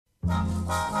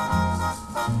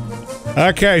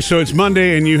Okay, so it's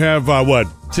Monday, and you have,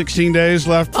 16 days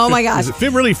left? Oh, my gosh. Is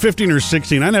it really 15 or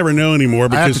 16? I never know anymore.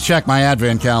 I have Because to check my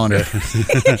advent calendar.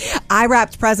 I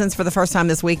wrapped presents for the first time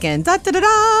this weekend.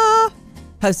 Da-da-da-da!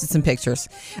 Posted some pictures.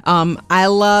 I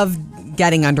love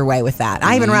getting underway with that.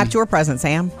 I even wrapped your present,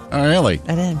 Sam. Oh, really?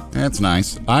 I did. That's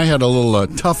nice. I had a little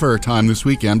tougher time this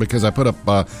weekend because I put up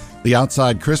the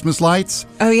outside Christmas lights.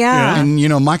 Oh, yeah.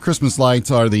 And, my Christmas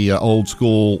lights are the old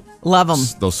school. Love them.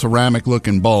 Those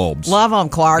ceramic-looking bulbs. Love them,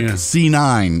 Clark. Yeah.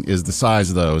 C9 is the size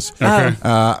of those. Okay.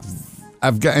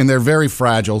 And they're very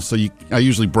fragile, so I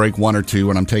usually break one or two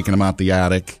when I'm taking them out the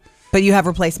attic. But you have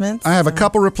replacements? I have a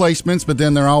couple replacements, but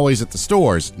then they're always at the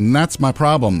stores. And that's my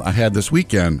problem I had this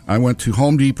weekend. I went to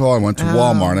Home Depot, I went to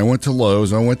Walmart, I went to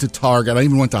Lowe's, I went to Target, I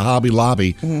even went to Hobby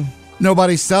Lobby.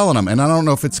 Nobody's selling them. And I don't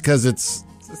know if it's because it's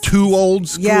too old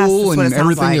school and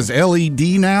everything is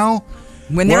LED now.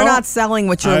 When they're not selling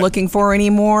what you're looking for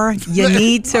anymore, you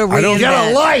need to reinvent.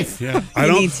 Get a life. Yeah. I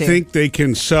don't think they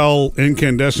can sell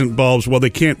incandescent bulbs. Well, they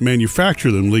can't manufacture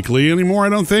them legally anymore, I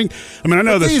don't think. I mean, I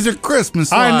know These are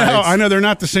Christmas lights. I know they're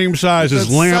not the same size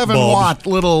as lamp bulbs. 7-watt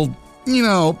little,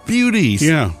 beauties.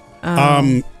 Yeah.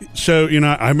 So,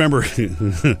 I remember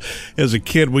as a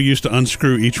kid, we used to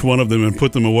unscrew each one of them and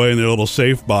put them away in their little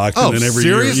safe box. Oh, and then every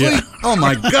seriously? year, Oh,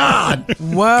 my God.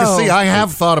 Whoa. Because, see, I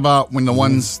have thought about when the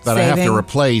ones that I have to Saving.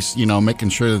 replace, making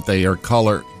sure that they are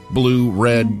color blue,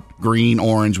 red, green,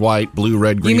 orange, white, blue,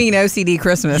 red, green. You mean OCD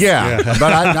Christmas? Yeah.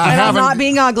 But I And I'm haven't. not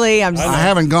being ugly. I'm just I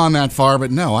haven't gone that far,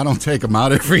 but no, I don't take them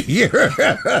out every year.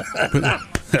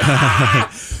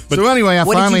 So anyway, I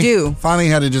What did you do? finally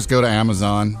had to just go to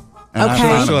Amazon. And Okay. I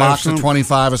found a Still box have of some?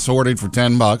 25 assorted for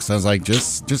 $10. I was like,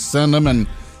 just send them and.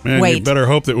 Man, you Wait. better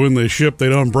hope that when they ship, they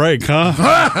don't break, huh?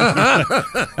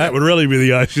 That would really be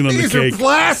the icing on the These are cake.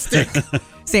 plastic.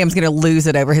 Sam's going to lose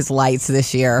it over his lights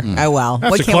this year. Oh, well.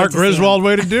 That's We the can't Clark wait to see him. Griswold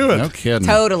way to do it. No kidding.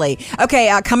 Totally.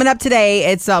 Okay, coming up today,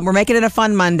 it's we're making it a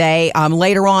fun Monday.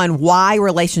 Later on, why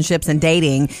relationships and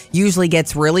dating usually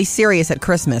gets really serious at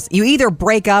Christmas. You either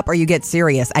break up or you get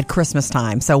serious at Christmas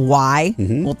time. So why?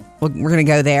 We're going to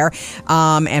go there.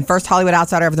 And first, Hollywood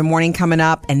Outsider of the Morning coming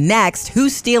up. And next,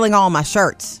 who's stealing all my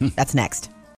shirts? That's next.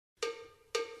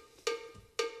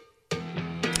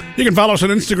 You can follow us on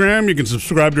Instagram. You can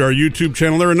subscribe to our YouTube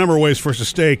channel. There are a number of ways for us to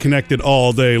stay connected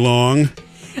all day long.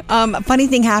 Funny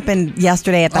thing happened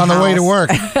yesterday at the On house. the way to work.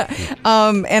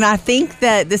 And I think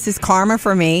that this is karma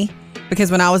for me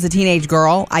because when I was a teenage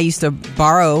girl, I used to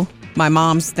borrow my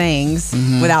mom's things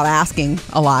without asking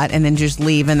a lot and then just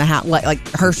leave in the house, like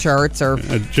her shirts or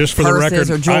Just for the purses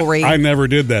record, or jewelry. I never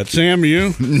did that. Sam,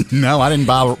 you? No, I didn't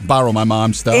borrow my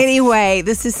mom's stuff. Anyway,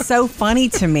 this is so funny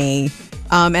to me.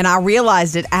 And I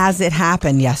realized it as it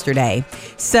happened yesterday.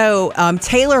 So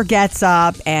Taylor gets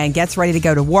up and gets ready to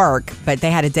go to work, but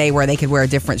they had a day where they could wear a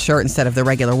different shirt instead of the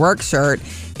regular work shirt.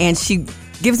 And she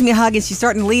gives me a hug and she's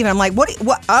starting to leave. And I'm like, what?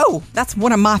 Oh, that's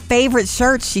one of my favorite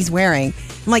shirts she's wearing.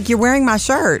 I'm like, you're wearing my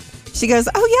shirt. She goes,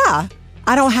 oh, yeah.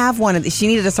 I don't have one of these. She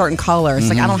needed a certain color. She's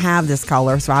like, I don't have this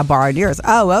color, so I borrowed yours.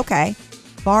 Oh, okay.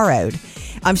 Borrowed.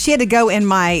 She had to go into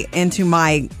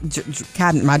my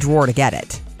cabinet, my drawer to get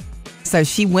it. So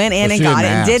she went in So and she got it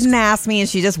didn't and ask. didn't ask me, and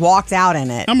she just walked out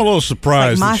in it. I'm a little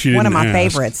surprised that she didn't one of my ask.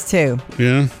 favorites, too.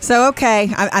 Yeah? So, okay.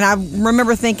 And I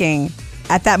remember thinking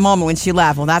at that moment when she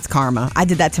left, well, that's karma. I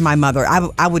did that to my mother.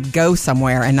 I would go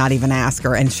somewhere and not even ask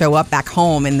her and show up back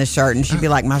home in the shirt, and she'd be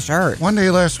like, my shirt. One day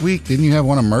last week, didn't you have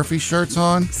one of Murphy's shirts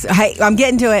on? So, hey, I'm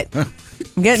getting to it.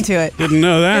 I'm getting to it. Didn't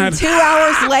know that. And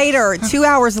 2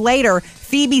 hours later,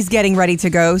 Phoebe's getting ready to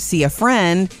go see a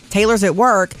friend. Taylor's at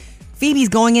work. Phoebe's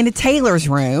going into Taylor's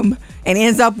room and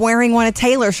ends up wearing one of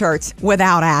Taylor's shirts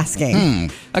without asking.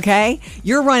 Okay?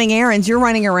 You're running errands. You're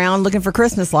running around looking for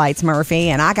Christmas lights, Murphy,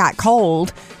 and I got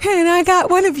cold, and I got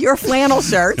one of your flannel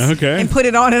shirts Okay. and put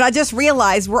it on, and I just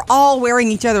realized we're all wearing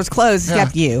each other's clothes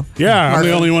except you. Yeah, I'm the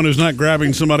Murphy. only one who's not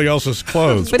grabbing somebody else's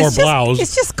clothes But or it's blouse.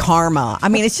 Just, it's just karma. I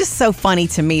mean, it's just so funny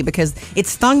to me because it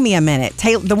stung me a minute.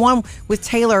 The one with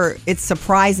Taylor, it's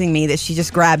surprising me that she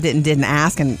just grabbed it and didn't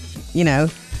ask and,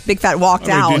 big fat walked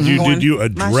out. Did and you going, did you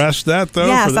address that, though?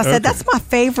 Yes, for the- I said, okay. that's my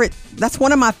favorite. That's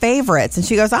one of my favorites. And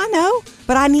she goes, I know,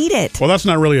 but I need it. Well, that's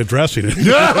not really addressing it.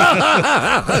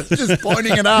 Just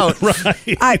pointing it out.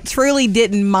 Right. I truly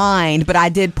didn't mind, but I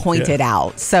did point it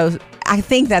out. So I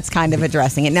think that's kind of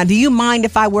addressing it. Now, do you mind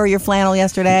if I wear your flannel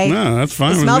yesterday? No, that's fine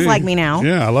It with smells me. like me now.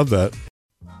 Yeah, I love that.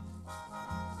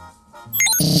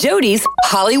 Jody's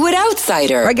Hollywood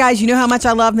Outsider. All right, guys, you know how much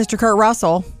I love Mr. Kurt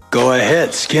Russell. Go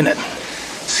ahead, skin it.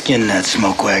 Skin that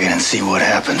smoke wagon and see what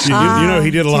happens. You know,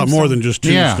 he did a lot more than just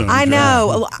Tombstone. I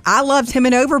know. I loved him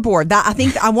in Overboard. I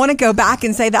think I want to go back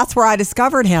and say that's where I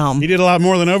discovered him. He did a lot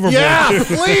more than Overboard. Yeah,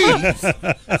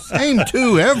 please. Same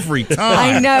two every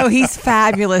time. I know. He's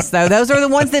fabulous, though. Those are the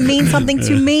ones that mean something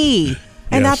to me.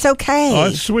 And Yes. that's okay. Oh,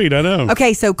 that's sweet. I know.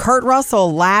 Okay, so Kurt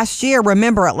Russell last year,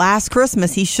 remember at Last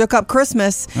Christmas, he shook up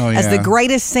Christmas as the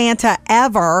greatest Santa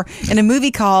ever in a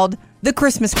movie called The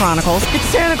Christmas Chronicles. It's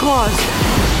Santa Claus.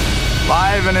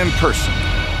 Live and in person.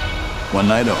 One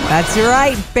night only. That's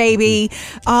right, baby.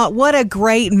 What a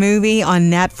great movie on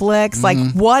Netflix. Like,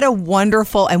 what a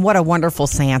wonderful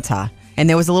Santa. And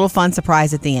there was a little fun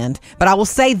surprise at the end. But I will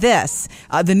say this.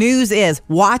 The news is,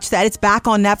 watch that. It's back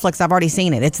on Netflix. I've already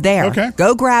seen it. It's there. Okay.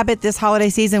 Go grab it this holiday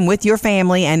season with your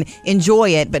family and enjoy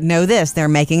it. But know this, they're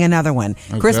making another one.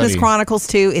 Christmas Chronicles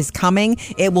 2 is coming.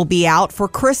 It will be out for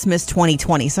Christmas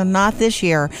 2020. So not this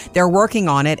year. They're working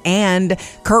on it. And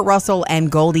Kurt Russell and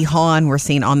Goldie Hawn were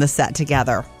seen on the set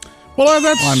together. Well,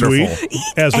 that's Wonderful. sweet.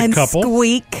 As a And couple.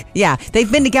 Squeak. Yeah.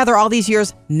 They've been together all these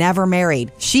years, never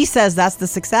married. She says that's the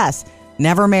success.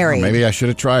 Never married. Maybe I should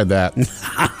have tried that.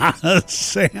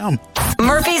 Sam.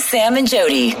 Murphy, Sam, and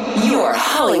Jody, your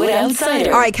Hollywood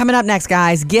Outsider. All right, coming up next,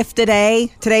 guys. Gift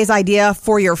today. Today's idea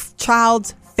for your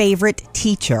child's favorite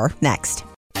teacher. Next.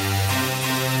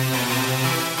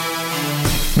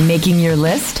 Making your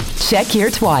list? Check here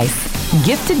twice.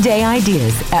 Gift today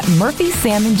ideas at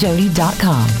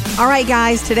murphysamandjody.com. All right,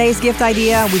 guys, today's gift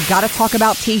idea, we've got to talk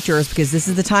about teachers because this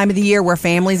is the time of the year where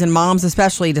families and moms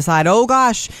especially decide, oh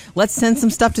gosh, let's send some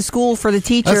stuff to school for the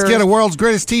teachers. Let's get a world's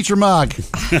greatest teacher mug.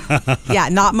 Yeah,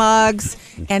 not mugs.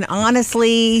 And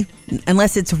honestly,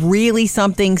 unless it's really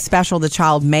something special the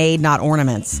child made, not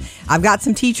ornaments. I've got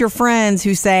some teacher friends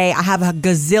who say, I have a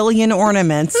gazillion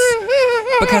ornaments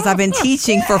because I've been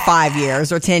teaching for 5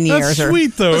 years or 10 years. That's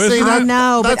sweet, though, See, isn't I it?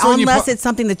 know, but that's when you unless put- it's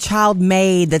something the child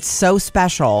made that's so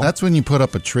special. That's when you put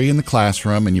up a tree in the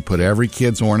classroom and you put every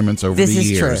kid's ornaments over This the is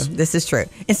years. true. This is true.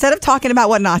 Instead of talking about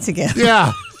what not to give,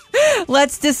 Yeah.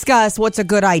 let's discuss what's a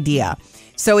good idea.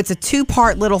 So it's a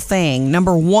 2-part little thing.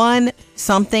 Number one,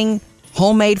 something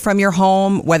homemade from your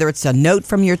home, whether it's a note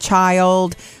from your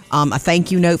child, a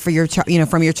thank you note for your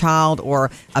from your child, or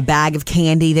a bag of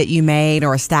candy that you made,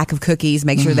 or a stack of cookies.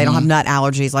 Make sure they don't have nut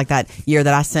allergies, like that year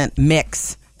that I sent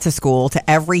mix to school to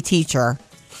every teacher.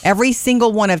 Every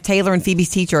single one of Taylor and Phoebe's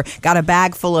teacher got a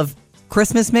bag full of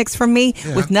Christmas mix from me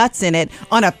with nuts in it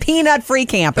on a peanut-free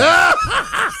campus.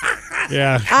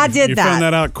 Yeah. I did you that. You found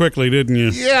that out quickly, didn't you?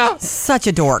 Yeah. Such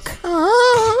a dork.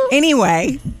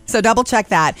 Anyway, so double check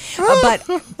that. But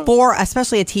for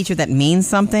especially a teacher that means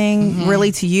something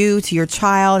really to you, to your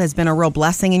child, has been a real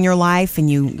blessing in your life, and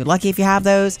you're lucky if you have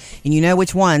those, and you know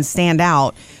which ones stand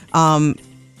out.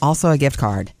 Also a gift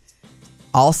card.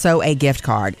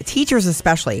 Teachers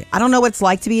especially. I don't know what it's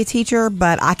like to be a teacher,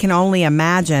 but I can only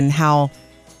imagine how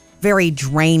very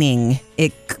draining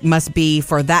it must be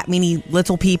for that many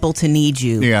little people to need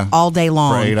you all day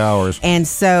long. For 8 hours. And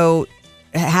so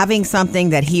having something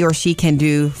that he or she can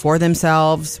do for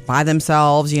themselves, by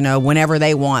themselves, whenever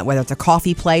they want, whether it's a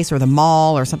coffee place or the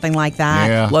mall or something like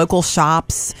that, local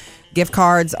shops, gift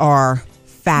cards are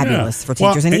fabulous for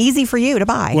teachers and easy for you to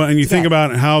buy. Well, and you think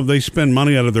about how they spend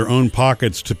money out of their own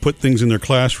pockets to put things in their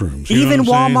classrooms. You Even know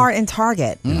what I'm saying? Walmart and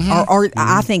Target. Or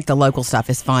I think the local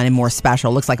stuff is fun and more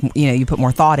special. Looks like, you put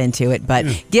more thought into it. But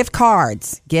gift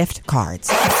cards.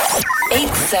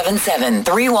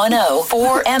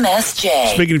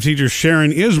 877-310-4MSJ. Speaking of teachers,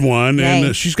 Sharon is one, Yay.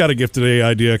 and she's got a gift today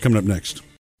idea coming up next.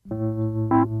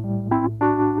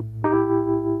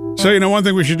 So, one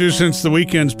thing we should do since the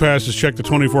weekend's passed is check the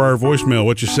 24-hour voicemail.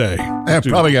 What you say? I've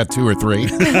probably got 2 or 3.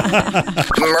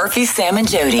 Murphy, Sam, and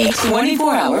Jody,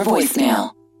 24-hour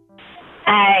voicemail.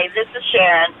 Hey, this is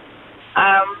Sharon.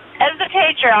 As a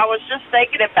teacher, I was just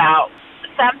thinking about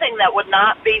something that would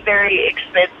not be very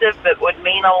expensive but would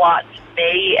mean a lot to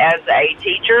me as a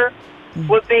teacher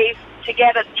would be to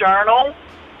get a journal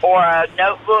or a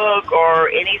notebook or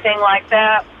anything like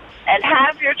that and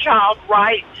have your child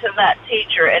write to that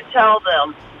teacher and tell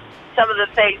them some of the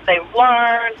things they've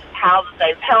learned, how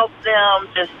they've helped them,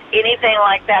 just anything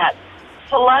like that,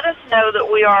 to let us know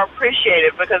that we are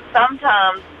appreciated, because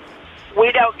sometimes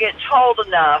we don't get told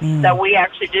enough that we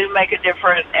actually do make a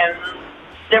difference in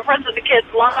the kids'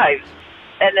 lives.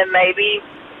 And then maybe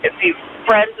if you're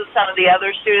friends with some of the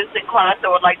other students in class that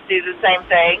would like to do the same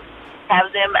thing,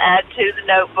 have them add to the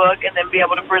notebook and then be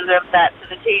able to present that to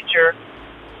the teacher.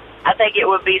 I think it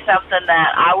would be something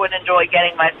that I would enjoy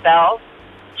getting myself,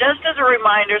 just as a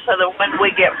reminder so that when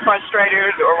we get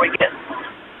frustrated or we get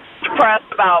depressed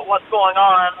about what's going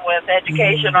on with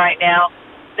education right now,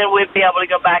 then we'd be able to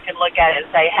go back and look at it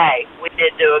and say, hey, we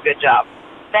did do a good job.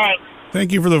 Thanks.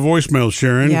 Thank you for the voicemail,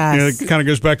 Sharon. Yes. It kind of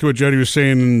goes back to what Jody was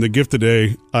saying in the gift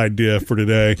today idea for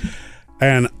today.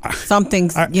 And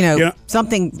something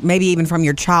maybe even from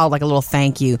your child, like a little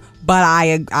thank you. But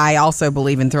I also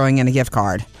believe in throwing in a gift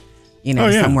card,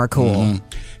 somewhere cool.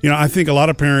 Mm-hmm. I think a lot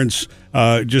of parents,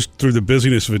 just through the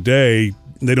busyness of a day,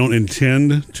 they don't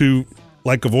intend to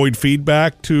avoid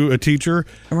feedback to a teacher.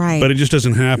 Right. But it just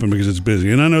doesn't happen because it's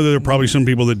busy. And I know that there are probably some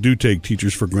people that do take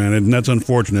teachers for granted, and that's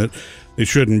unfortunate. They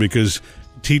shouldn't, because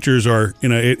teachers are,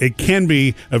 it can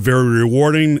be a very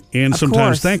rewarding and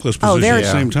sometimes thankless position at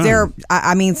the same time.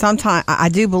 Sometimes I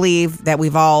do believe that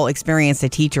we've all experienced a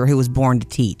teacher who was born to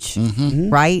teach,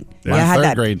 right? My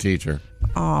third grade teacher.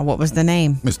 Oh, what was the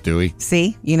name? Miss Dewey.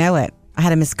 See, you know it. I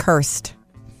had a Miss Kirst,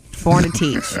 born to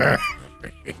teach.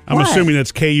 I'm assuming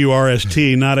that's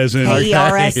Kurst, not as in Kurst.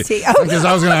 Oh, because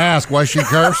I was going to ask, was she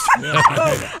cursed?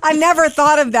 I never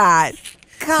thought of that.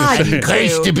 God, you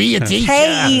cursed to be a teacher.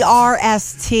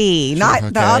 Kurst,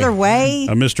 not the other way.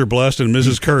 Mr. Blessed and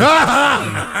Mrs. Kurst.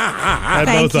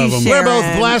 Thank both you, of them. Sharon. We're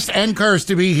both blessed and cursed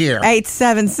to be here.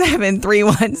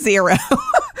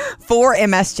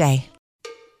 877-310-4MSJ.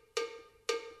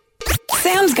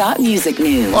 Sam's got music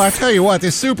news. Well, I tell you what,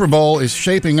 this Super Bowl is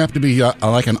shaping up to be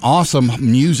like an awesome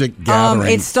music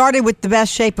gathering. It started with the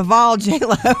best shape of all,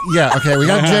 J-Lo. Yeah, okay, we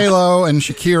got J-Lo and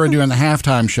Shakira doing the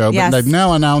halftime show, but they've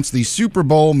now announced the Super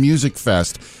Bowl Music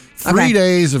Fest. 3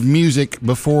 days of music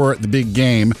before the big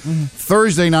game.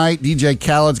 Thursday night, DJ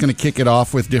Khaled's going to kick it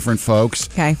off with different folks.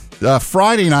 Okay.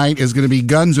 Friday night is going to be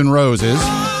Guns N' Roses.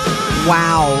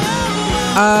 Wow.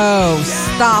 Oh,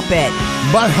 stop it.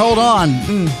 But hold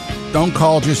on. Don't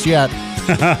call just yet.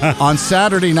 On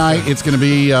Saturday night, it's going to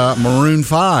be Maroon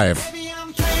 5.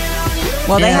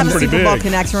 Well, they have a pretty Super Bowl big.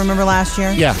 connection, remember last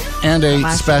year? Yeah, and a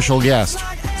special guest.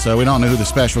 So we don't know who the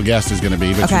special guest is going to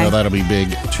be, but that'll be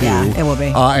big, too. Yeah, it will be.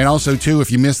 And also, too, if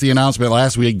you missed the announcement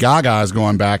last week, Gaga is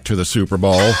going back to the Super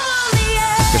Bowl.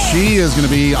 She is going to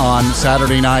be on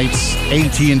Saturday night's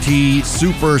AT&T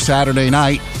Super Saturday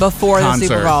Night before concert.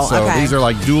 The Super Bowl. So okay. these are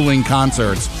like dueling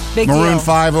concerts. Big Maroon deal.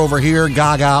 5 over here,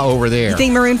 Gaga over there. You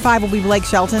think Maroon 5 will be Blake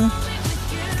Shelton?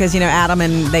 Because, Adam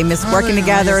and they miss working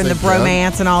together and the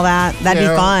bromance and all that. That'd be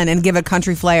fun and give a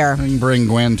country flair. You can bring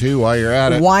Gwen, too, while you're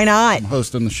at it. Why not? I'm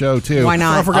hosting the show, too. Why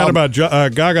not? I forgot about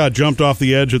Gaga jumped off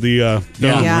the edge of the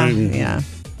dome. Yeah.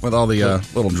 With all the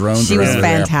little drones She around was there.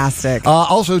 fantastic.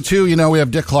 Also, too, we have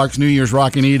Dick Clark's New Year's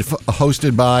Rockin' Eve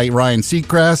hosted by Ryan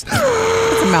Seacrest.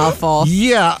 It's a mouthful.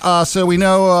 Yeah, so we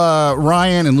know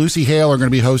Ryan and Lucy Hale are going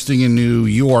to be hosting in New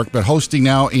York, but hosting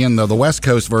now in the West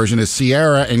Coast version is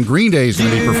Sierra, and Green Day is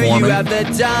going to be performing.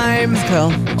 It's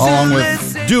cool. Along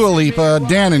with Dua Lipa,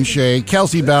 Dan and Shay,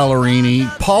 Kelsey Ballerini,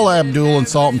 Paula Abdul, and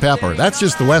Salt and Pepper. That's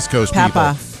just the West Coast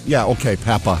Peppa. people. Yeah, okay,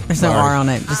 Peppa. There's no R on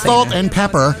it. Just Salt and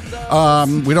Pepper.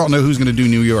 We don't know who's going to do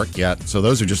New York yet, so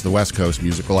those are just the West Coast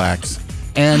musical acts.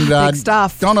 And big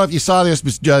stuff. Don't know if you saw this,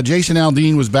 but Jason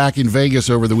Aldean was back in Vegas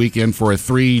over the weekend for a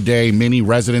 3-day mini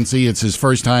residency. It's his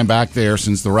first time back there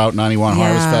since the Route 91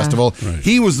 Harvest Festival. Right.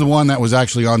 He was the one that was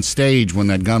actually on stage when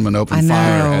that gunman opened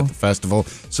fire at the festival,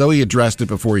 so he addressed it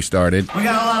before he started. We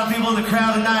got a lot of people in the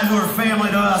crowd tonight who are family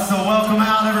to us, so welcome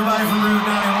out everybody from Route 91. We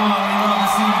love to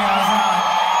see you guys out.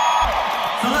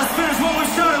 So let's finish what we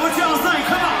started. What y'all think?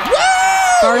 Come on.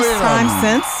 First time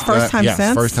since? First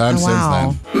time since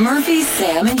then. Murphy,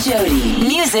 Sam, and Jody.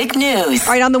 Music news.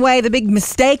 All right, on the way, the big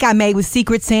mistake I made with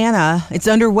Secret Santa. It's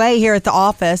underway here at the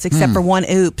office, except for one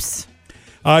oops.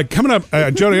 Coming up,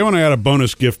 Jody, I want to add a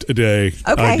bonus gift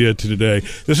idea to today.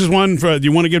 This is one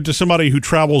you want to give to somebody who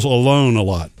travels alone a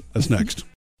lot. That's next.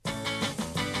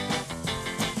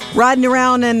 Riding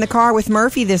around in the car with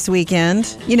Murphy this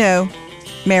weekend.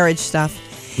 Marriage stuff.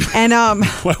 And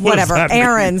whatever,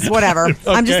 errands, whatever. Okay.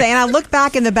 I'm just saying, I look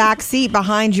back in the back seat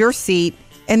behind your seat,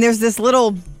 and there's this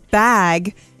little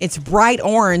bag. It's bright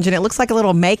orange, and it looks like a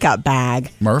little makeup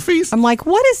bag. Murphy's? I'm like,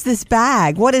 what is this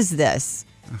bag? What is this?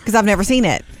 Because I've never seen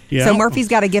it. Yeah. So Murphy's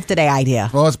got a gift today idea.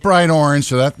 Well, it's bright orange,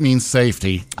 so that means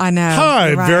safety. I know.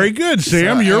 Hi, right. very good,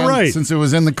 Sam. So, you're right. Since it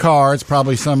was in the car, it's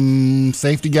probably some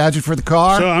safety gadget for the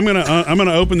car. So I'm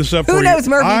gonna open this up for you. Who knows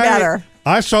Murphy better?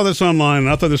 I saw this online,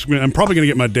 and I thought I'm probably going to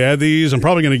get my dad these. I'm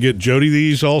probably going to get Jody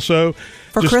these also.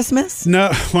 For Christmas?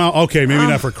 No, well, okay, maybe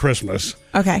not for Christmas.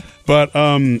 Okay. But,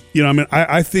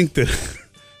 I think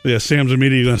that Sam's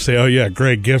immediately going to say, oh, yeah,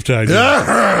 great gift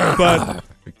idea. But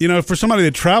for somebody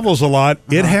that travels a lot,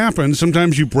 it happens.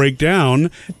 Sometimes you break down,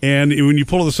 and when you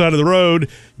pull to the side of the road,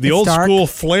 the It's old dark. school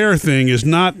flare thing is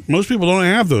not. Most people don't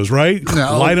have those, right?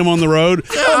 No. Light them on the road.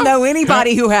 I don't know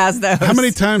anybody who has those. How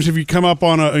many times have you come up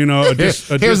on a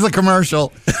Here's the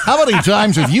commercial. How many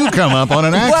times have you come up on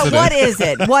an accident? What is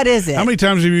it? What is it? How many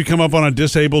times have you come up on a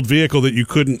disabled vehicle that you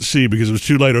couldn't see because it was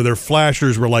too late, or their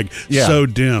flashers were like so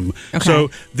dim? Okay. So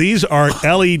these are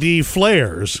LED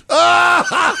flares.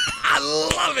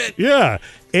 I love it. Yeah.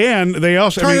 And they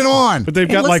also Turn it on. But they've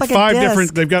It got looks like like a five disc.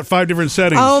 different. They've got 5 different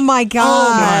settings. Oh my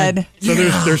God! So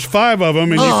there's 5 of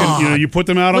them, and you can you put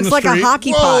them out on Looks the like street. a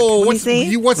hockey puck. Whoa, Let me what's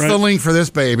see. what's the Right. link for this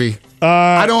baby?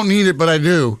 I don't need it, but I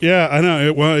do. Yeah, I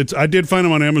know. I did find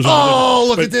them on Amazon. Oh,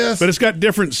 look But- at this. But it's got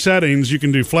different settings. You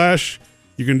can do flash.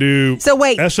 You can do So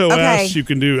wait, SOS. okay. You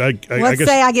can do. I Let's guess,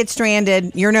 say I get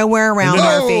stranded. You're nowhere around,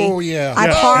 Murphy. Oh, yeah. I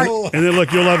Yeah, park. and then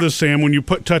look, you'll love this, Sam. When you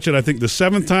touch it, I think the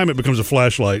 7th time it becomes a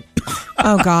flashlight.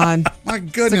 Oh God, My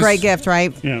goodness. it's a great gift,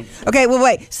 right? Yeah. Okay, well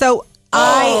wait. So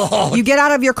you get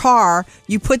out of your car,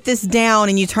 you put this down,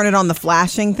 and you turn it on the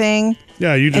flashing thing,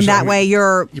 Yeah, you just and that way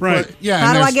you're. right. Yeah. How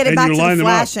and do I there's- get it and back you to line the them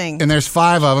up. flashing? And there's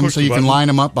 5 of them, Push so the you can button. line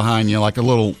them up behind you like a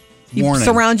little You warning.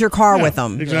 surround your car Yeah, with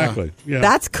them. Exactly. Yeah.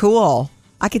 That's cool.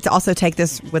 I could also take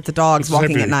this with the dogs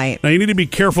walking at night. Now you need to be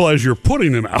careful as you're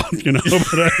putting them out, But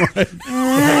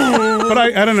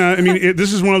I don't know. I mean,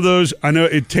 this is one of those. I know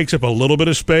it takes up a little bit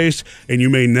of space, and you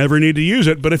may never need to use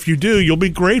it. But if you do, you'll be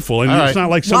grateful, and All it's right.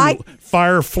 not like some Why-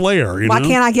 fire flare. Why know?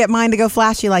 can't I get mine to go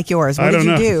flashy like yours? What I don't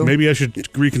did you know. do? Maybe I should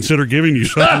reconsider giving you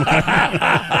something.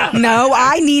 No,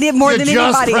 I need it more You than just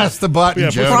anybody. press the button, Yeah,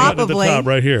 push Jody. the button at the Probably. top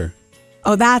right here.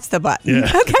 Oh, that's the button.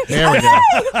 Yeah. Okay. There we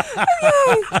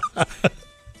go.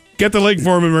 Get the link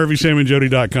for them at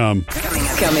murphysamandjody.com.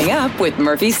 Coming up with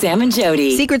Murphy, Sam, and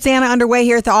Jody. Secret Santa underway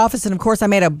here at the office, and of course, I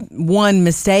made one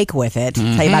mistake with it.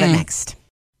 Tell you about it next.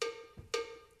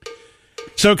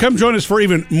 So come join us for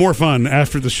even more fun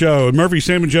after the show. Murphy,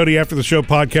 Sam, and Jody After the Show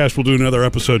podcast will do another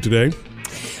episode today.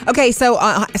 Okay, so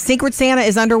Secret Santa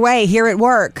is underway here at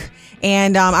work.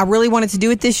 And I really wanted to do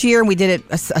it this year. We did it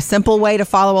a simple way to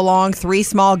follow along. 3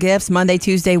 small gifts, Monday,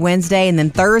 Tuesday, Wednesday, and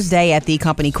then Thursday at the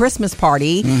company Christmas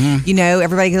party. You know,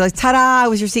 everybody goes like, ta-da, it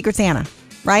was your Secret Santa,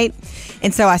 right?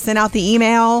 And so I sent out the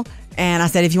email, and I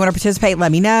said, if you want to participate,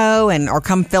 let me know, or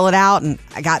come fill it out. And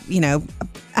I got,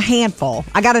 a handful.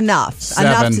 I got enough.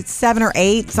 7. Enough to 7 or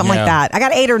 8, something Yeah. like that. I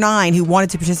got 8 or 9 who wanted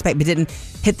to participate but didn't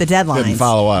hit the deadlines. Didn't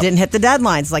follow up. Didn't hit the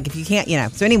deadlines. Like, if you can't,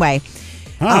 So anyway...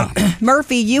 Huh.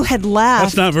 Murphy, you had left.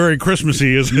 That's not very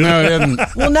Christmassy, is it? No, it didn't.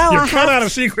 Well, no, You're I cut have, out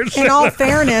of Secret in Santa. all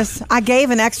fairness, I gave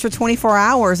an extra 24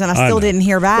 hours and I still know. didn't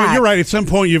hear back. Well, you're right. At some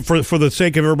point, for the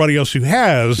sake of everybody else who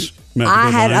has met the I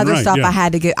had deadline, other right, stuff yeah. I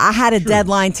had to get. I had a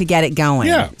deadline to get it going.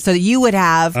 Yeah. So that you would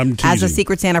have, I'm as a teasing.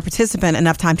 Secret Santa participant,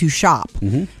 enough time to shop.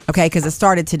 Okay, because it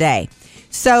started today.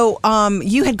 So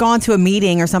you had gone to a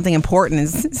meeting or something important, and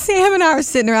Sam and I are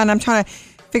sitting around. And I'm trying to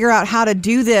figure out how to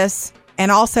do this and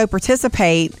also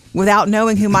participate without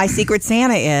knowing who my Secret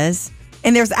Santa is.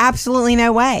 And there's absolutely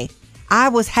no way. I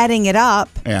was heading it up.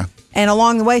 Yeah. And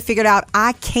along the way, figured out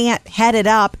I can't head it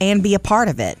up and be a part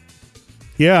of it.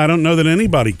 Yeah, I don't know that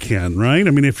anybody can, right? I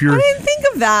mean, if you're... I didn't think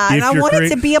of that. If And I you're wanted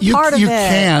to be a You part of it.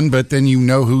 can, but then you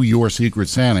know who your Secret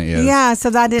Santa is. Yeah, so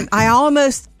that didn't. I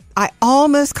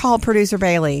almost called producer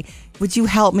Bailey. Would you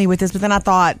help me with this? But then I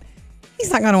thought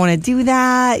he's not going to want to do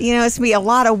that. It's going to be a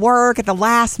lot of work at the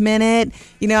last minute.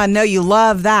 I know you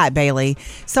love that, Bailey.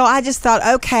 So I just thought,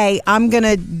 okay, I'm going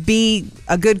to be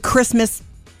a good Christmas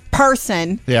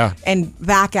person. Yeah. And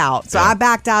back out. So Yeah. I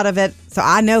backed out of it. So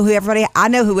I know who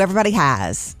everybody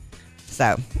has.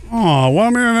 So Oh, well, I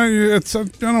mean, I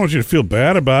don't want you to feel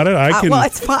bad about it. I can... well,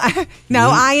 it's fine. No,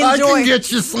 I I enjoy. can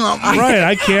get you something. Right,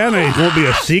 I can. It won't be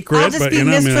a secret, I'll just but be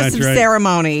mistress that's of right.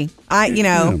 ceremony.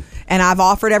 And I've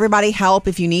offered everybody help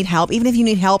if you need help. Even if you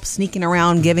need help sneaking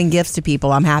around giving gifts to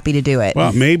people, I'm happy to do it.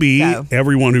 Well, maybe So.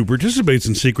 everyone who participates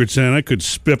in Secret Santa could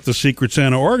spip the Secret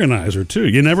Santa organizer, too.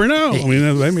 You never know. I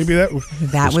mean, maybe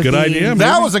that's would a good be- idea.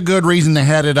 That maybe. was a good reason to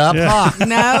head it up, Yeah. huh?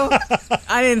 No,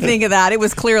 I didn't think of that. It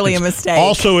was clearly a mistake.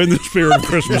 Also in the spirit of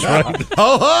Christmas, right?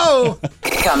 Ho ho!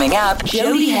 Coming up,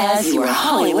 Jody has your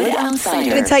Hollywood I'm Outsider.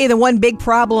 going to tell you the one big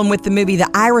problem with the movie The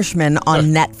Irishman on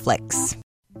Netflix.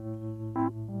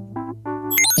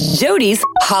 Jody's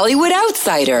Hollywood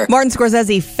Outsider. Martin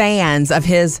Scorsese fans of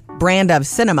his brand of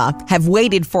cinema have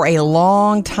waited for a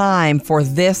long time for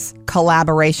this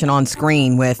collaboration on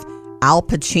screen with Al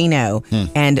Pacino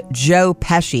and Joe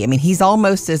Pesci. I mean, he's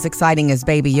almost as exciting as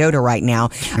Baby Yoda right now.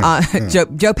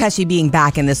 Joe Pesci being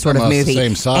back in this sort of Almost the movie.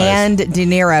 same size. And De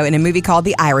Niro in a movie called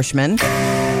The Irishman.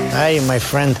 Hey, my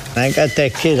friend, I got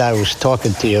that kid I was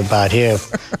talking to you about here.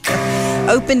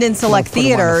 Opened in select Put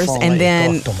him on the theaters phone, and let you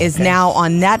then talk to him, is okay? now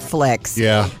on Netflix.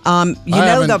 Yeah. You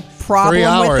know the problem 3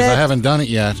 hours. with it? I haven't done it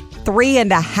yet.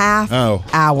 3.5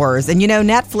 hours. And you know,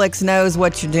 Netflix knows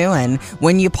what you're doing.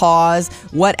 When you pause,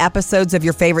 what episodes of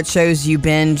your favorite shows you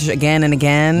binge again and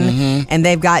again. And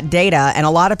they've got data. And a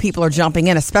lot of people are jumping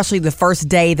in, especially the first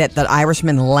day that The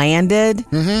Irishman landed.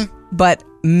 But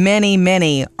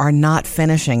many are not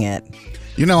finishing it.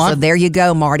 You know, So there you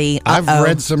go, Marty. I've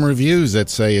read some reviews that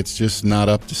say it's just not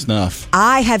up to snuff.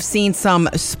 I have seen some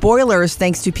spoilers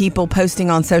thanks to people posting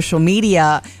on social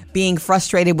media being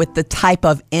frustrated with the type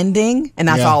of ending. And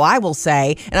that's all I will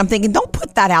say. And I'm thinking, don't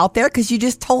put that out there because you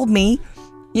just told me,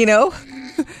 you know,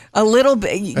 a little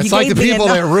bit. It's like the people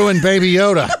that ruined Baby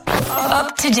Yoda.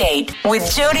 Up to date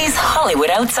with Jody's Hollywood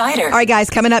Outsider. All right, guys,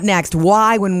 coming up next,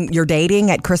 why when you're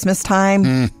dating at Christmas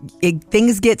time,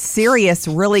 things get serious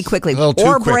really quickly. A little too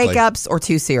or quickly. breakups or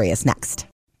too serious. Next.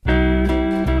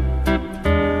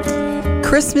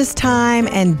 Christmas time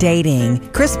and dating.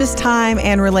 Christmas time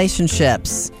and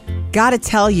relationships. Gotta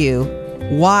tell you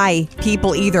why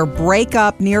people either break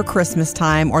up near Christmas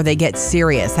time or they get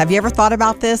serious. Have you ever thought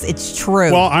about this? It's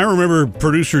true. Well, I remember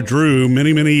producer Drew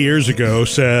many years ago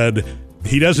said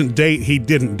he doesn't date. He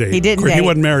didn't date. He didn't He date.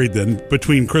 wasn't married then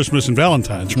between Christmas and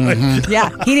Valentine's, right?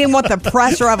 Yeah, he didn't want the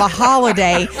pressure of a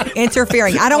holiday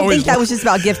interfering. I don't think that was just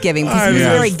about gift giving because he was a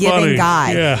very It's funny. giving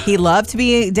guy. Yeah. He loved to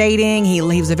be dating. He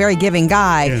was a very giving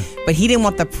guy, but he didn't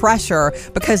want the pressure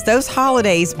because those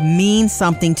holidays mean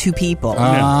something to people.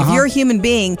 If you're a human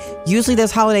being, usually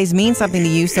those holidays mean something to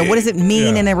you. So what does it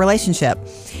mean in a relationship?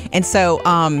 And so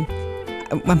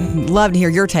I'd love to hear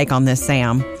your take on this,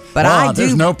 Sam. But I do.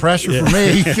 There's no pressure for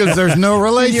me because there's no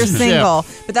relationship. You're single,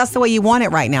 but that's the way you want it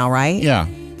right now, right? Yeah.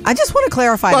 I just want to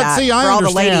clarify But that see, I for all the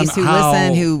understand ladies who how-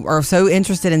 listen, who are so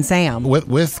interested in Sam.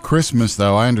 With Christmas,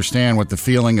 though, I understand what the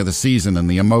feeling of the season and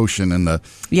the emotion and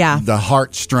the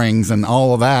heartstrings and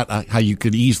all of that, how you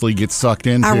could easily get sucked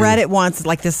into. I read it once,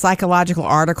 like this psychological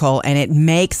article, and it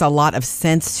makes a lot of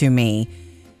sense to me.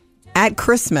 At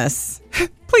Christmas,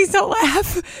 please don't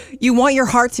laugh. You want your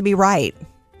heart to be right.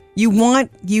 You want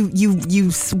you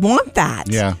want that.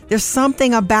 Yeah. There's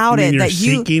something about You mean it you're that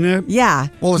you seeking it? Yeah.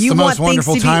 Well, it's You the want most things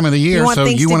wonderful to be- time of the year, You want so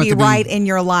things you to want be it to be right in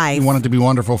your life. You want it to be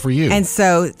wonderful for you. And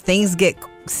so things get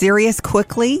serious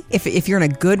quickly. If you're in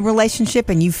a good relationship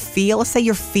and you feel, let's say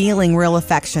you're feeling real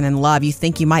affection and love, you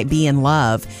think you might be in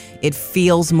love, it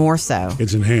feels more so.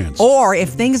 It's enhanced. Or if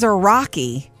things are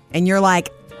rocky and you're like,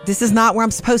 this is not where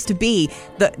I'm supposed to be,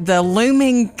 the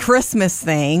looming Christmas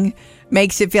thing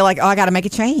makes you feel like, oh, I got to make a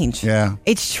change. Yeah.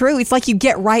 It's true. It's like you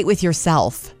get right with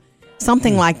yourself.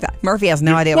 Something like that. Murphy has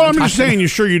no idea Well, what I'm I'm just talking saying, you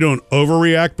sure you don't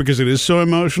overreact because it is so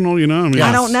emotional, you know? I mean,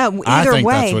 I don't know. I Either think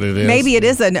way, that's what it is. maybe it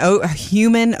is a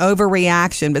human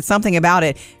overreaction, but something about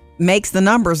it makes the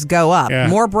numbers go up. Yeah.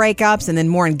 More breakups and then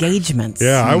more engagements.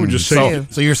 Yeah, I would just say.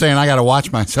 So you're saying I got to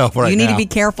watch myself right now? You need to be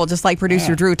careful, just like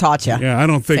producer Drew taught you. Yeah, I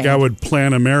don't think Sam. I would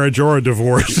plan a marriage or a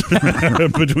divorce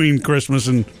between Christmas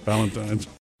and Valentine's.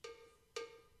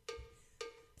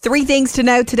 3 things to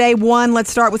know today. 1, let's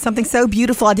start with something so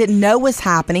beautiful I didn't know was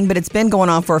happening, but it's been going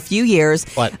on for a few years.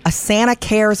 What? A Santa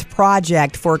Cares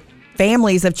project for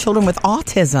families of children with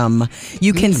autism.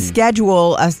 You can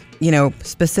schedule a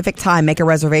specific time, make a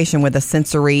reservation with a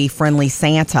sensory-friendly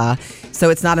Santa,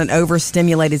 so it's not an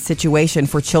overstimulated situation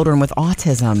for children with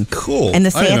autism. Cool. And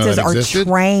the I didn't know Santas that are existed.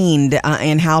 trained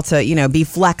in how to, be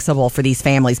flexible for these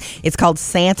families. It's called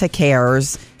Santa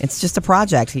Cares. It's just a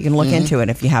project. You can look into it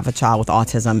if you have a child with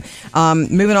autism.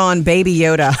 Moving on, Baby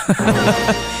Yoda.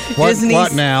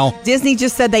 What now? Disney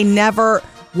just said they never...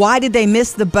 Why did they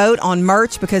miss the boat on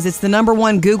merch? Because it's the number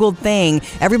one Googled thing.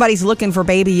 Everybody's looking for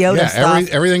Baby Yoda stuff.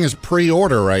 Everything is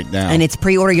pre-order right now. And it's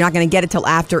pre-order. You're not going to get it till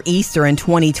after Easter in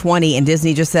 2020. And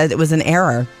Disney just said it was an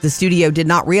error. The studio did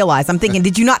not realize. I'm thinking,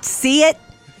 did you not see it?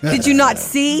 Did you not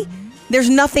see? There's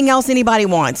nothing else anybody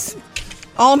wants.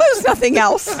 Almost nothing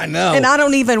else. I know. And I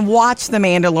don't even watch The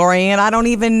Mandalorian. I don't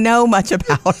even know much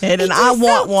about it. And I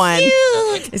want one.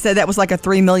 They said that was like a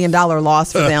 $3 million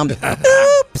loss for them.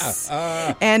 Oops.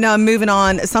 And moving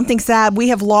on, something sad.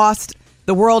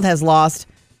 The world has lost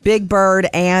Big Bird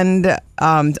and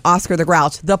Oscar the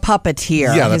Grouch, the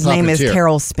puppeteer. Yeah, the His name is puppeteer.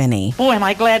 Carol Spinney. Boy, am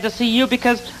I glad to see you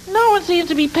because no one seems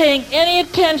to be paying any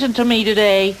attention to me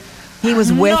today. He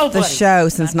was with the Nobody. show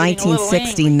since I'm getting a little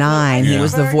 1969. He angry.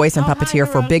 was the voice and puppeteer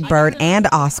for Big Bird and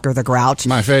Oscar the Grouch.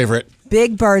 My favorite.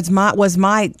 Big Bird's was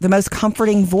the most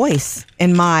comforting voice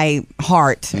in my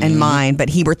heart and mind, but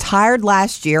he retired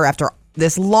last year after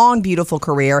this long, beautiful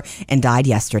career and died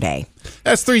yesterday.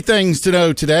 That's 3 things to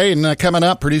know today. And coming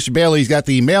up, producer Bailey's got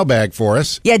the mailbag for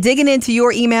us. Yeah, digging into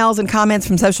your emails and comments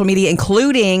from social media,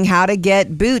 including how to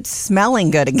get boots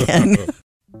smelling good again.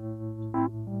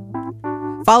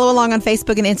 Follow along on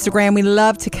Facebook and Instagram. We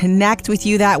love to connect with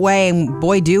you that way, and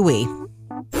boy, do we.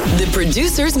 The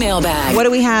producer's mailbag. What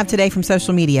do we have today from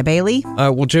social media, Bailey?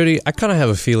 Well, Jody, I kind of have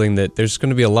a feeling that there's going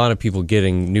to be a lot of people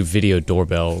getting new video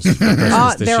doorbells. For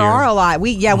Christmas this there year. are a lot.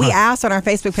 We asked on our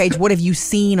Facebook page, what have you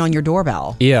seen on your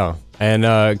doorbell? Yeah. And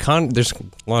there's a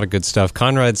lot of good stuff.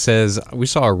 Conrad says, we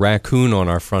saw a raccoon on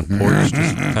our front porch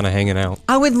just kind of hanging out.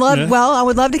 I would love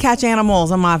to catch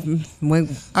animals on my...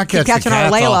 I catch catching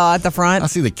our Layla at the front. I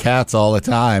see the cats all the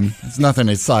time. It's nothing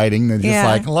exciting. They're just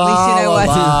like, la, at least you know la,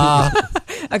 la.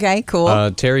 Okay,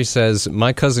 cool. Terry says,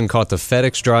 my cousin caught the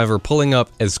FedEx driver pulling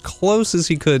up as close as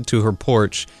he could to her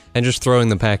porch and just throwing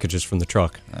the packages from the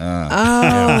truck.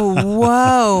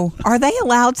 Whoa. Are they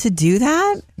allowed to do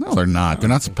that? No, they're not. They're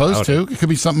not supposed to. It could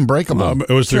be something breakable.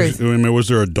 Was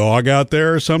there a dog out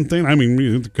there or something? I mean,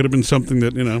 it could have been something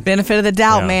that, Benefit of the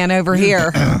doubt, man, over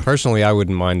here. Personally, I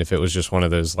wouldn't mind if it was just one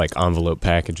of those like envelope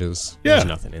packages. Yeah. There's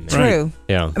nothing in there. True. Right.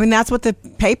 Yeah. I mean, that's what the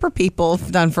paper people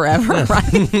have done forever,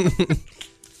 right?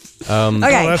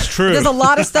 Okay, that's true. There's a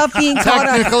lot of stuff being caught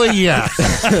on. Technically,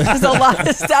 yes. There's a lot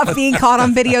of stuff being caught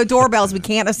on video doorbells. We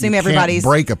can't assume everybody's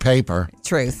Can't break a paper.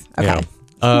 truth. Okay. Yeah.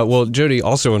 Well, Jody,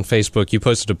 also on Facebook, you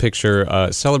posted a picture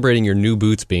celebrating your new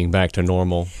boots being back to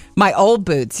normal. My old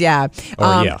boots, yeah.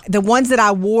 Yeah. The ones that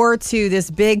I wore to this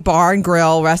big bar and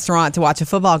grill restaurant to watch a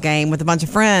football game with a bunch of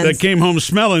friends. That came home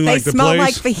smelling They like the smell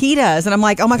place. like fajitas. And I'm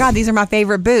like, oh my God, these are my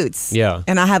favorite boots. Yeah.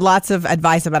 And I had lots of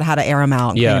advice about how to air them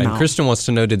out. Yeah, clean 'em and out. Kristen wants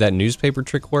to know, did that newspaper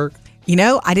trick work?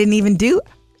 I didn't even do,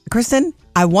 Kristen,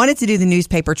 I wanted to do the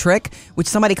newspaper trick, which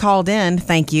somebody called in,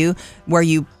 thank you, where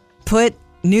you put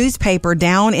newspaper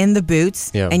down in the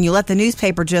boots and you let the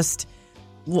newspaper just,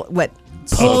 pull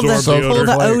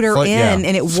the odor in,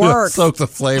 and it works. Soak the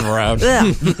flavor out.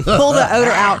 Pull the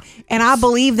odor out. And I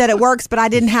believe that it works, but I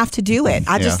didn't have to do it.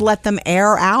 I just let them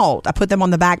air out. I put them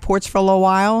on the back porch for a little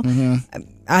while, an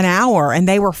hour, and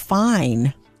they were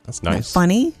fine. That's nice. Isn't that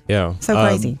funny? Yeah. So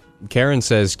crazy. Karen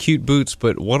says, cute boots,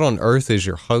 but what on earth is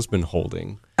your husband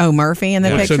holding? Oh, Murphy in the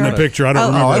It's picture? in the picture. I don't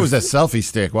remember. Oh, it was a selfie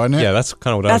stick, wasn't it? Yeah, that's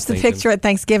kind of what I was That's the thinking. picture at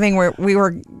Thanksgiving where we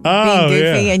were being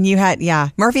goofy yeah. and you had,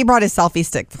 Murphy brought his selfie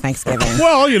stick to Thanksgiving.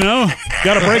 Well,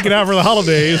 got to break it out for the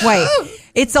holidays. Wait,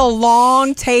 it's a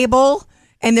long table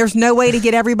and there's no way to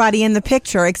get everybody in the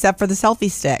picture except for the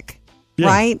selfie stick,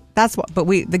 right? That's what, but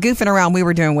the goofing around we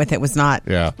were doing with it was not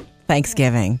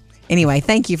Thanksgiving. Anyway,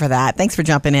 thank you for that. Thanks for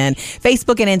jumping in.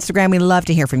 Facebook and Instagram, we love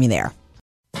to hear from you there.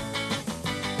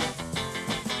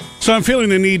 So I'm feeling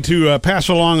the need to pass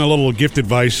along a little gift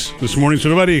advice this morning so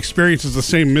nobody experiences the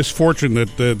same misfortune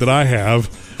that I have.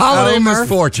 Holiday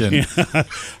misfortune.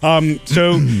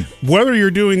 So whether you're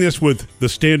doing this with the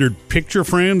standard picture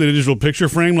frame, the digital picture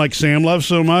frame like Sam loves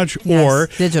so much, or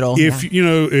digital,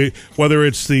 if whether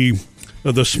it's the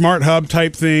smart hub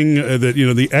type thing that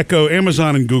the Echo,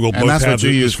 Amazon and Google both that's have what you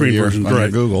the use screen for your, versions, on your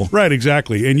right? Google, right?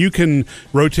 Exactly, and you can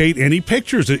rotate any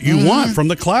pictures that you want from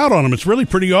the cloud on them. It's really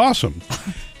pretty awesome.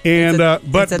 And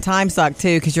but it's a time suck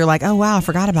too because you're like, oh wow, I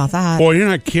forgot about that. Boy, you're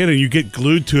not kidding. You get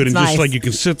glued to it, and nice. just like you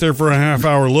can sit there for a half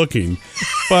hour looking.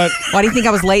 But why do you think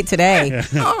I was late today?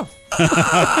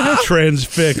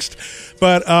 Transfixed.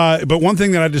 But one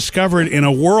thing that I discovered in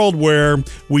a world where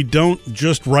we don't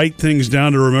just write things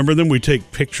down to remember them, we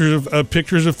take pictures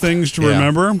of things to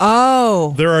remember.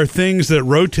 Oh, there are things that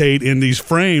rotate in these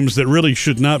frames that really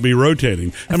should not be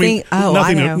rotating. Nothing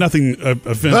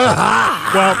offensive.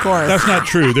 Well, of course, that's not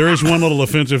true. There is one little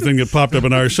offensive thing that popped up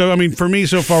in ours. So, I mean, for me,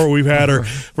 so far, what we've had are,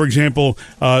 for example,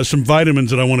 some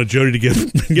vitamins that I wanted Jody to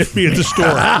get me at the store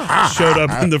showed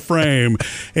up in the frame,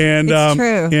 and it's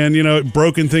true. And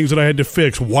broken things that I had to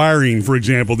fix, wiring, for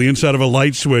example, the inside of a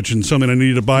light switch, and something I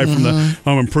needed to buy from the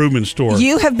home improvement store.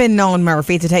 You have been known,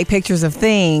 Murphy, to take pictures of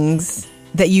things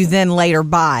that you then later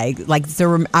buy, like to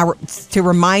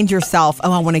remind yourself,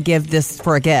 oh, I want to give this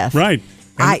for a gift. Right.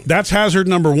 That's hazard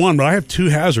number one, but I have two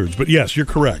hazards. But yes, you're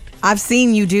correct. I've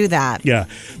seen you do that. Yeah.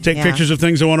 Take pictures of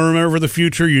things I want to remember for the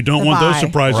future. You don't want those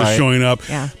surprises showing up.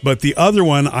 Yeah. But the other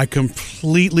one, I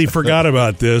completely forgot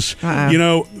about this.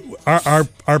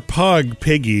 Our pug,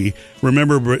 Piggy,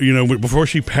 remember, before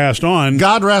she passed on.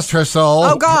 God rest her soul.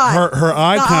 Oh, God. Her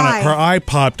eye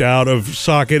popped out of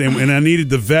socket, and I needed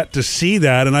the vet to see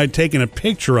that, and I'd taken a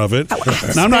picture of it.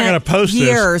 Now, I'm not going to post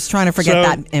years trying to forget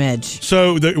that image.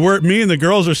 So me and the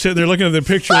girls are sitting there looking at the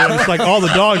picture, and it's like all the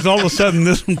dogs, all of a sudden,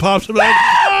 this one pops up like,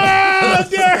 oh,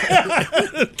 damn!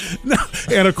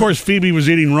 And of course, Phoebe was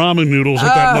eating ramen noodles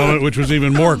at that moment, which was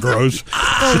even more gross.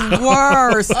 The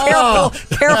worst.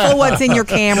 Careful what's in your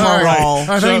camera roll.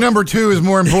 I think number 2 is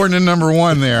more important than number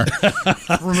 1 there.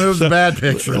 Remove the bad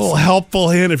pictures. A little helpful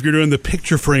hint if you're doing the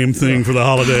picture frame thing for the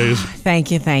holidays.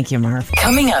 Thank you, Murph.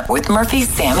 Coming up with Murphy,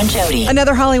 Sam, and Jody.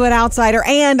 Another Hollywood outsider,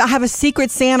 and I have a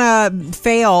Secret Santa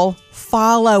fail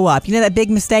follow-up. You know that big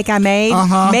mistake I made?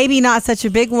 Maybe not such a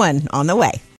big one on the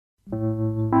way.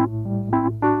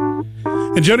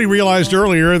 And Jody realized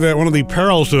earlier that one of the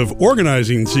perils of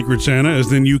organizing Secret Santa is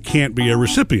then you can't be a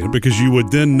recipient because you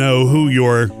would then know who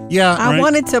you're... Yeah. I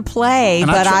wanted to play,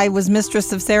 but I was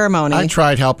mistress of ceremony. I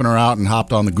tried helping her out and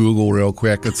hopped on the Google real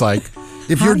quick. It's like,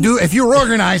 if you're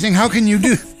organizing, how can you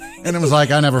do... And it was like,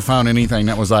 I never found anything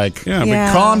that was like,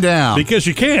 calm down. Because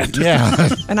you can't. Yeah.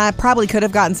 And I probably could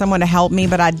have gotten someone to help me,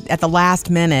 but at the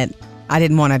last minute, I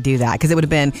didn't want to do that because it would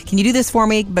have been, can you do this for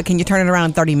me, but can you turn it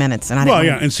around in 30 minutes? And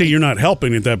and see, you're not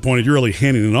helping at that point. You're really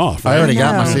handing it off. Right? I already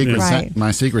got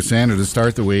my Secret Santa to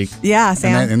start the week. Yeah,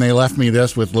 Sam. And they left me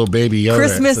this with little Baby Yoda.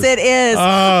 Christmas it is.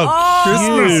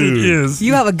 Christmas it is.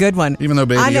 You have a good one. Even though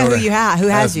Baby Yoda. I know who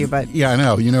has you, but. Yeah, I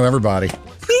know. You know everybody.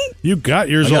 You got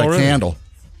yours I got already. a candle.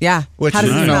 Yeah. Which how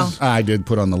does it smell? I did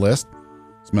put on the list.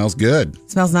 Smells good.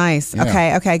 Smells nice.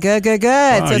 Yeah. Okay. Good.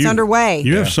 So it's underway.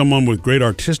 You have someone with great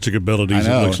artistic abilities,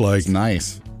 I know, it looks like. It's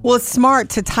nice. Well, it's smart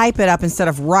to type it up instead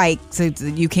of write so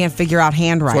you can't figure out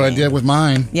handwriting. That's what I did with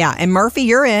mine. Yeah. And Murphy,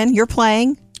 you're in. You're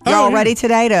playing. You're all ready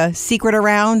today to secret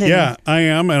around? Yeah, I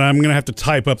am, and I'm going to have to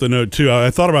type up the note, too.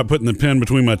 I thought about putting the pen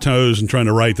between my toes and trying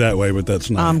to write that way, but that's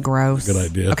not gross. a good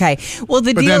idea. Okay, well,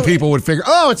 But then people would figure,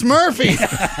 it's Murphy.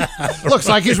 Looks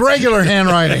like his regular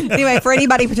handwriting. Anyway, for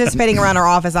anybody participating around our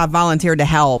office, I volunteered to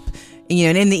help. You know,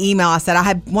 and in the email, I said, I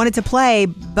had wanted to play,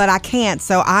 but I can't,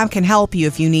 so I can help you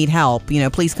if you need help. You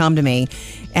know, please come to me.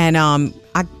 And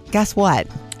guess what?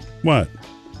 What?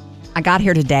 I got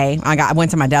here today. I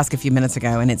went to my desk a few minutes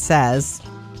ago, and it says,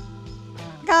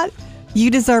 God, you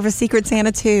deserve a Secret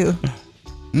Santa too.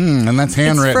 And that's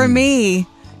handwritten. It's for me.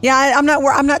 Yeah, I'm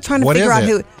not trying to figure out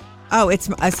who. Oh, it's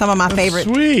some of my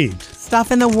favorite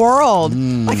stuff in the world.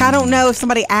 Like, I don't know if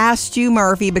somebody asked you,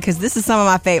 Murphy, because this is some of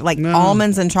my favorite. Like,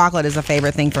 almonds and chocolate is a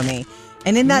favorite thing for me.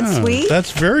 And isn't that sweet?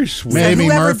 That's very sweet. Maybe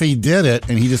Murphy did it,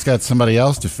 and he just got somebody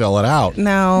else to fill it out.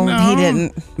 No, he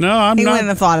didn't. No, he wouldn't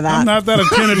have thought of that. I'm not that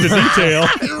attentive to detail.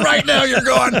 Right now, you're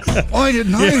going, I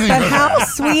didn't know anything. But how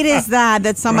sweet is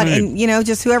that somebody, and you know,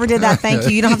 just whoever did that, thank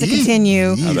you. You don't have to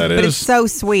continue. But it's so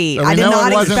sweet. I did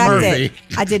not expect it.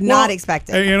 I did not expect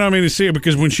it. You know, I mean, to see it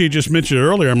because when she just mentioned it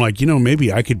earlier, I'm like, you know,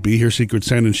 maybe I could be her Secret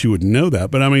Santa and she would know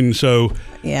that. But I mean, so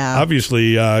obviously,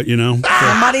 you know,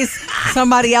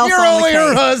 somebody else. You're only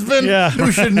her husband. Yeah.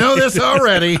 Who should know this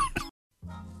already.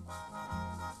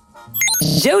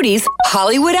 Jody's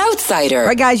Hollywood Outsider. All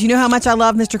right, guys, you know how much I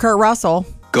love Mr. Kurt Russell.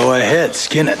 Go ahead,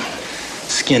 skin it.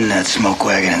 Skin that smoke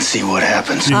wagon and see what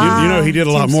happens. You know, he did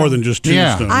a lot more than just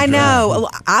Tombstone. I know.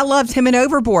 I loved him in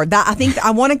Overboard. I think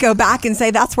I want to go back and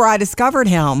say that's where I discovered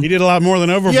him. He did a lot more than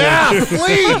Overboard. Yeah,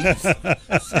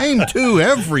 please. Same two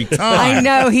every time. I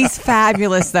know. He's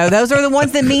fabulous, though. Those are the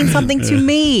ones that mean something to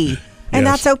me. And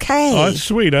that's okay. Oh, that's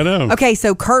sweet. I know. Okay,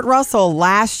 so Kurt Russell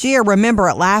last year, remember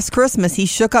at Last Christmas, he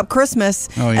shook up Christmas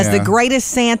as the greatest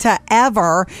Santa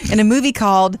ever in a movie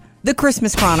called The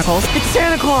Christmas Chronicles. It's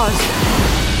Santa Claus.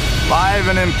 Live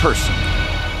and in person.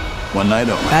 One night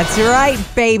only. That's right,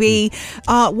 baby.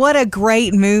 What a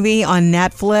great movie on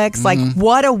Netflix. Like,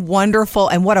 what a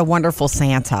wonderful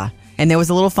Santa. And there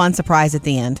was a little fun surprise at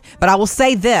the end. But I will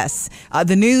say this.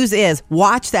 The news is,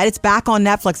 watch that. It's back on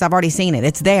Netflix. I've already seen it.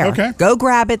 It's there. Okay. Go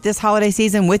grab it this holiday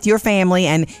season with your family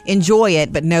and enjoy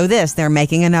it. But know this, they're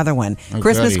making another one.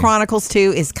 Christmas Chronicles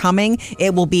 2 is coming.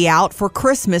 It will be out for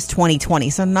Christmas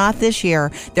 2020. So not this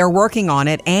year. They're working on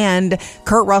it. And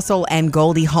Kurt Russell and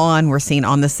Goldie Hawn were seen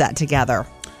on the set together.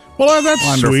 Well, that's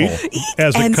wonderful. Sweet.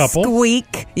 As a couple.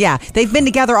 Squeak. Yeah. They've been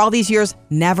together all these years,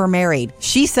 never married.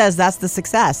 She says that's the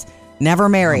success. Never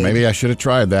married. Well, maybe I should have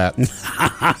tried that.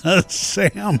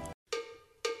 Sam.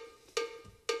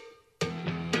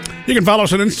 You can follow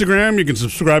us on Instagram. You can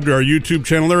subscribe to our YouTube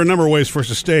channel. There are a number of ways for us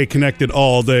to stay connected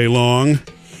all day long.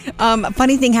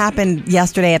 Funny thing happened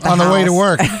yesterday at the house. On the way to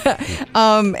work.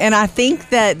 And I think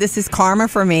that this is karma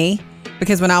for me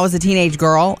because when I was a teenage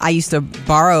girl, I used to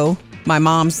borrow my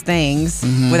mom's things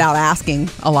without asking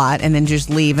a lot and then just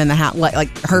leave in the house,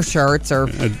 like her shirts or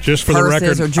just for the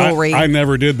record, or jewelry. I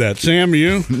never did that. Sam,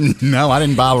 you? No, I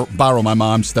didn't borrow my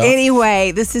mom's stuff.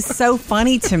 Anyway, this is so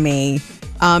funny to me.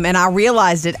 And I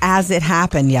realized it as it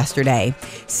happened yesterday.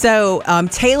 So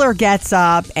Taylor gets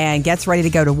up and gets ready to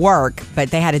go to work,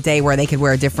 but they had a day where they could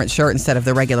wear a different shirt instead of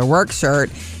the regular work shirt.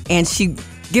 And she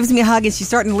gives me a hug and she's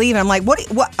starting to leave. And I'm like, what?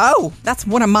 Oh, that's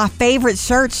one of my favorite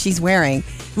shirts she's wearing.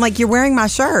 I'm like, you're wearing my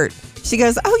shirt. She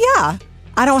goes, oh, yeah.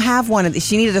 I don't have one of these.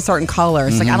 She needed a certain color.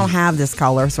 She's like, I don't have this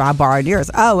color, so I borrowed yours.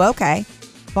 Oh, okay.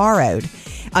 Borrowed.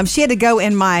 She had to go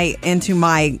into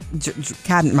my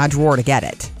cabinet, my drawer to get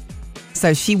it.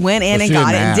 So she went in and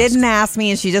got it and didn't ask me,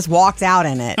 and she just walked out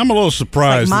in it. I'm a little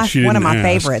surprised that she didn't ask. One of my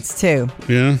favorites, too.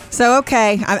 Yeah. So,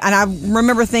 okay. And I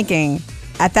remember thinking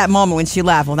at that moment when she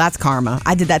left, well, that's karma.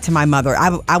 I did that to my mother.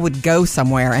 I would go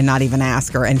somewhere and not even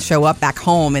ask her and show up back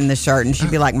home in the shirt, and she'd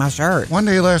be like, my shirt. One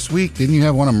day last week, didn't you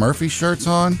have one of Murphy's shirts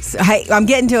on? So, hey, I'm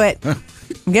getting to it.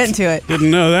 Didn't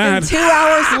know that. And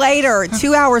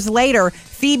 2 hours later,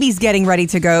 Phoebe's getting ready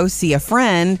to go see a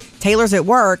friend. Taylor's at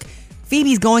work.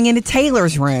 Phoebe's going into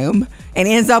Taylor's room and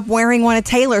ends up wearing one of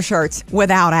Taylor's shirts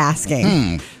without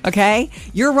asking. Okay?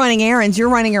 You're running errands. You're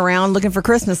running around looking for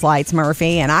Christmas lights,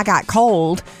 Murphy, and I got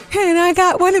cold, and I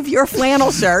got one of your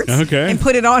flannel shirts and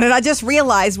put it on, and I just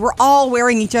realized we're all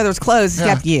wearing each other's clothes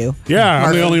except you. Yeah, Murphy.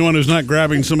 I'm the only one who's not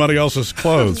grabbing somebody else's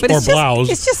clothes or blouse.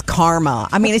 It's just karma.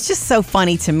 I mean, it's just so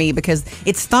funny to me because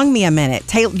it stung me a minute.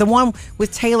 The one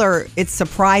with Taylor, it's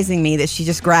surprising me that she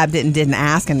just grabbed it and didn't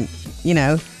ask, and, you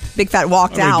know, big fat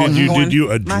walked out. Did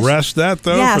you address that,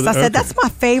 though? Yes, I said, that's my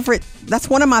favorite. That's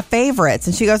one of my favorites.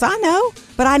 And she goes, I know,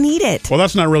 but I need it. Well,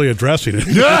 that's not really addressing it.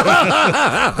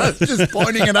 Just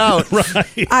pointing it out.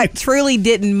 Right. I truly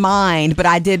didn't mind, but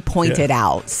I did point it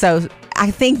out. So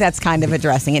I think that's kind of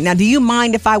addressing it. Now, do you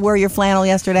mind if I wear your flannel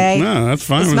yesterday? No, that's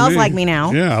fine. It smells like me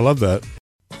now. Yeah, I love that.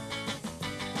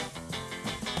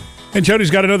 And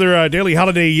Jody's got another daily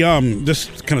holiday yum. This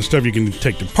kind of stuff you can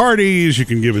take to parties. You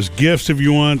can give as gifts if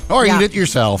you want. Or eat it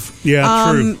yourself.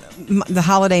 Yeah, true. The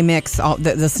holiday mix,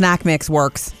 the snack mix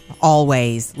works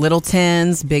always. Little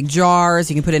tins, big jars.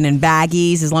 You can put it in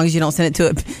baggies as long as you don't send it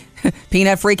to a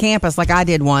peanut-free campus like I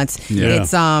did once. Yeah.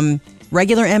 It's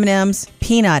regular M&Ms,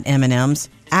 peanut M&Ms,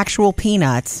 actual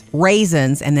peanuts,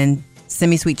 raisins, and then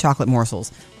semi-sweet chocolate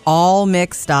morsels. All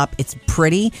mixed up. It's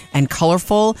pretty and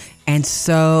colorful and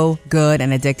so good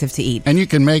and addictive to eat. And you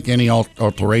can make any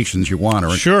alterations you want, or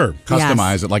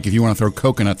customize it. Like if you want to throw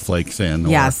coconut flakes in,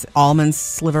 or, almond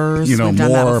slivers. You know,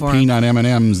 more peanut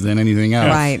M&Ms than anything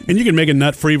else. Right, and you can make a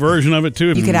nut-free version of it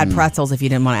too. You could add pretzels if you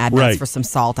didn't want to add nuts for some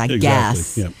salt. I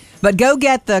guess. Yep. But go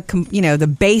get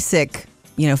the basic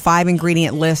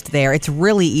 5-ingredient list there. It's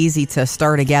really easy to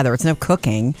stir together. It's no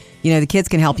cooking. The kids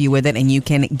can help you with it, and you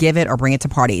can give it or bring it to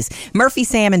parties.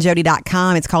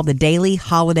 MurphySamandJody.com. It's called the Daily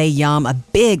Holiday Yum. A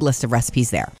big list of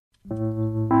recipes there.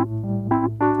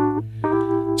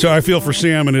 So I feel for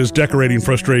Sam and his decorating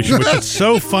frustration, which is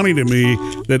so funny to me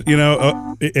that,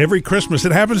 every Christmas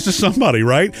it happens to somebody,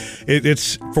 right?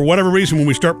 It's for whatever reason, when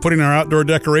we start putting our outdoor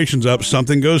decorations up,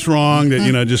 something goes wrong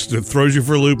that, just throws you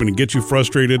for a loop and it gets you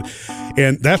frustrated.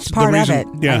 And that's part the reason.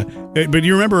 Of it. Yeah. But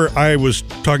you remember I was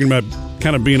talking about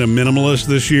kind of being a minimalist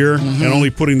this year and only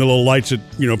putting the little lights that,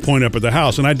 point up at the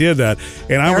house. And I did that.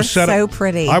 And I was set up. So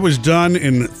pretty. I was done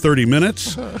in 30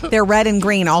 minutes. They're red and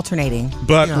green alternating.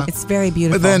 But it's very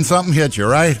beautiful. But then something hit you,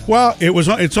 right? Well,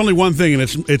 it's only one thing, and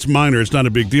it's minor. It's not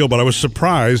a big deal, but I was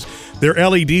surprised. They're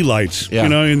LED lights,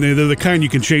 and they're the kind you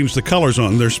can change the colors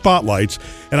on. They're spotlights,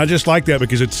 and I just like that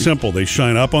because it's simple. They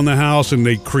shine up on the house, and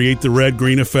they create the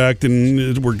red-green effect,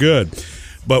 and we're good.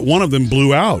 But one of them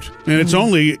blew out, and it's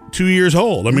only 2 years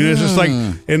old. I mean, it's just like...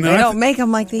 And they don't make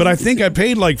them like these. But I think I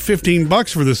paid like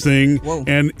 $15 for this thing,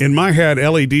 and in my head,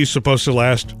 LED's supposed to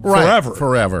last forever.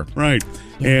 Forever. Right.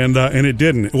 And it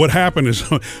didn't. What happened is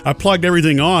I plugged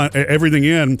everything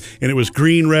in, and it was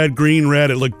green, red.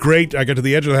 It looked great. I got to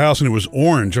the edge of the house, and it was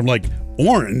orange. I'm like,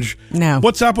 orange? No.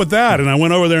 What's up with that? And I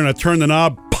went over there, and I turned the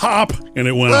knob, pop, and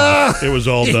it went off. It was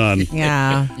all done.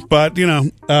 Yeah. But, you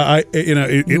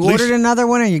ordered another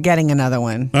one, or you're getting another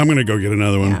one? I'm going to go get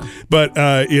another one. Yeah. But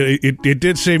it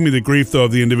did save me the grief, though,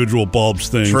 of the individual bulbs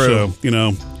thing. True.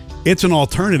 So, it's an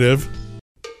alternative.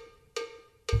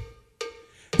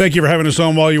 Thank you for having us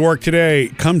on while you work today.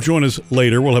 Come join us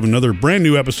later. We'll have another brand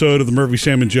new episode of the Murphy,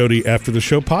 Sam, and Jody After the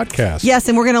Show podcast. Yes,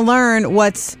 and we're going to learn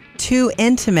what's too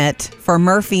intimate for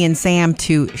Murphy and Sam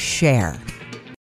to share.